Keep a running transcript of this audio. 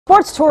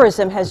Sports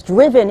tourism has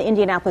driven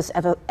Indianapolis'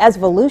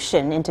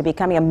 evolution into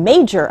becoming a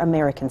major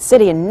American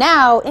city, and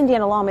now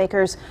Indiana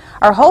lawmakers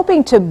are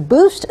hoping to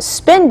boost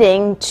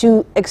spending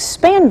to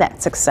expand that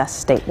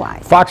success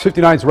statewide. Fox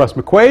 59's Russ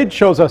McQuaid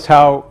shows us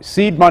how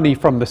seed money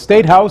from the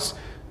State House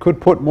could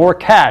put more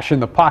cash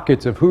in the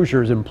pockets of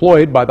Hoosiers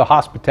employed by the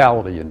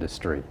hospitality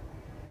industry.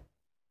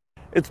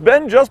 It's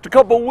been just a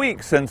couple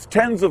weeks since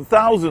tens of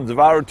thousands of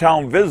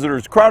out-of-town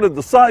visitors crowded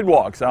the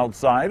sidewalks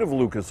outside of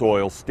Lucas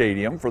Oil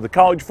Stadium for the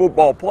college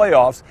football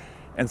playoffs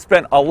and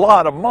spent a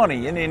lot of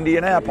money in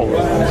Indianapolis.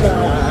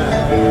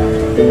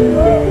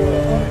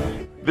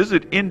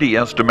 Visit Indy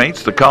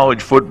estimates the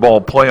college football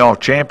playoff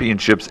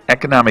championship's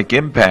economic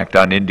impact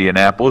on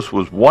Indianapolis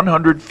was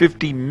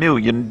 $150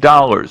 million,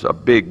 a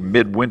big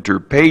midwinter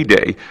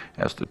payday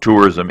as the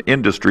tourism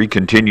industry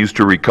continues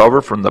to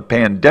recover from the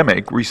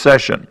pandemic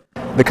recession.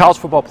 The College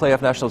Football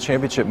Playoff National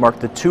Championship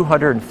marked the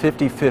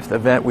 255th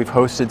event we've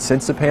hosted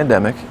since the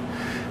pandemic,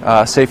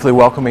 safely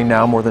welcoming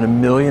now more than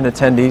 1 million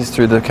attendees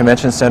through the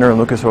Convention Center and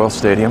Lucas Oil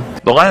Stadium.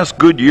 The last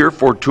good year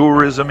for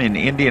tourism in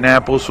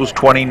Indianapolis was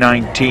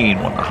 2019,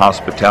 when the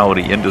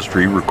hospitality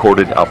industry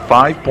recorded a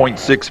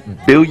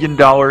 $5.6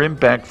 billion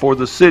impact for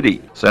the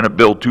city. Senate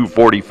Bill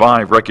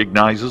 245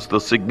 recognizes the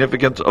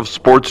significance of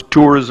sports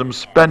tourism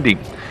spending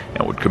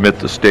and would commit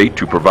the state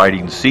to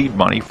providing seed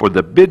money for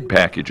the bid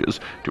packages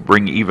to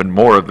bring even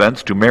more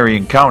events to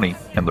Marion County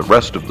and the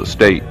rest of the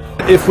state.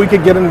 If we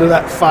could get into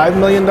that $5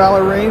 million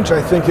range,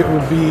 I think it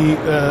would be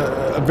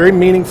a very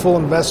meaningful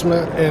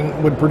investment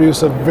and would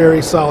produce a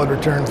very solid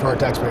return for our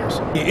taxpayers.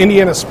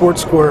 Indiana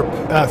Sports Corp,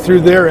 through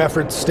their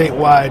efforts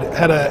statewide,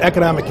 had an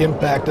economic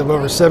impact of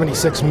over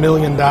 $76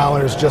 million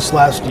just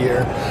last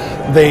year,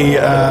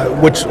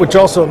 which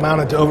also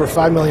amounted to over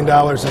 $5 million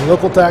in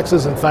local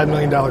taxes and $5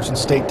 million in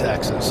state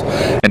taxes.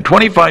 And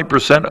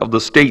 25% of the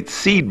state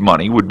seed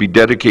money would be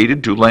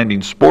dedicated to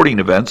landing sporting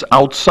events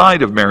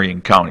outside of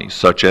Marion County,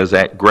 such as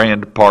at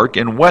Grand Park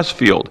in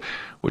Westfield,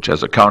 which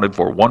has accounted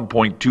for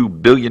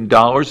 $1.2 billion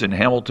in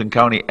Hamilton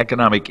County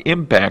economic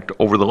impact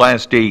over the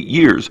last 8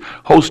 years,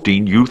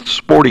 hosting youth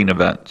sporting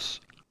events.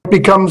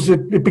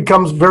 It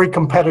becomes very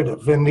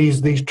competitive in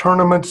these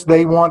tournaments.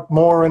 They want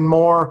more and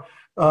more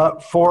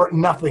for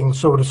nothing,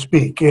 so to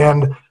speak.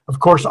 And of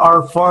course,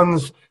 our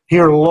funds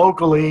here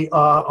locally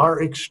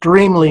are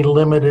extremely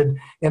limited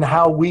in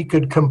how we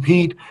could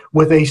compete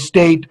with a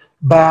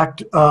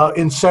state-backed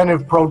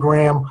incentive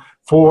program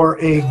for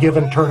a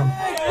given tournament.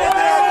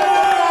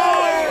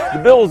 The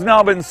bill has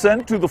now been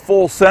sent to the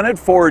full Senate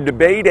for a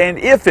debate, and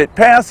if it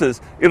passes,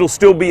 it'll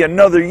still be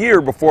another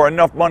year before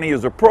enough money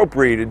is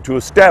appropriated to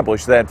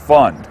establish that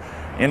fund.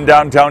 In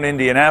downtown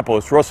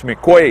Indianapolis, Russ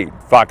McQuaid,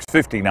 Fox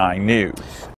 59 News.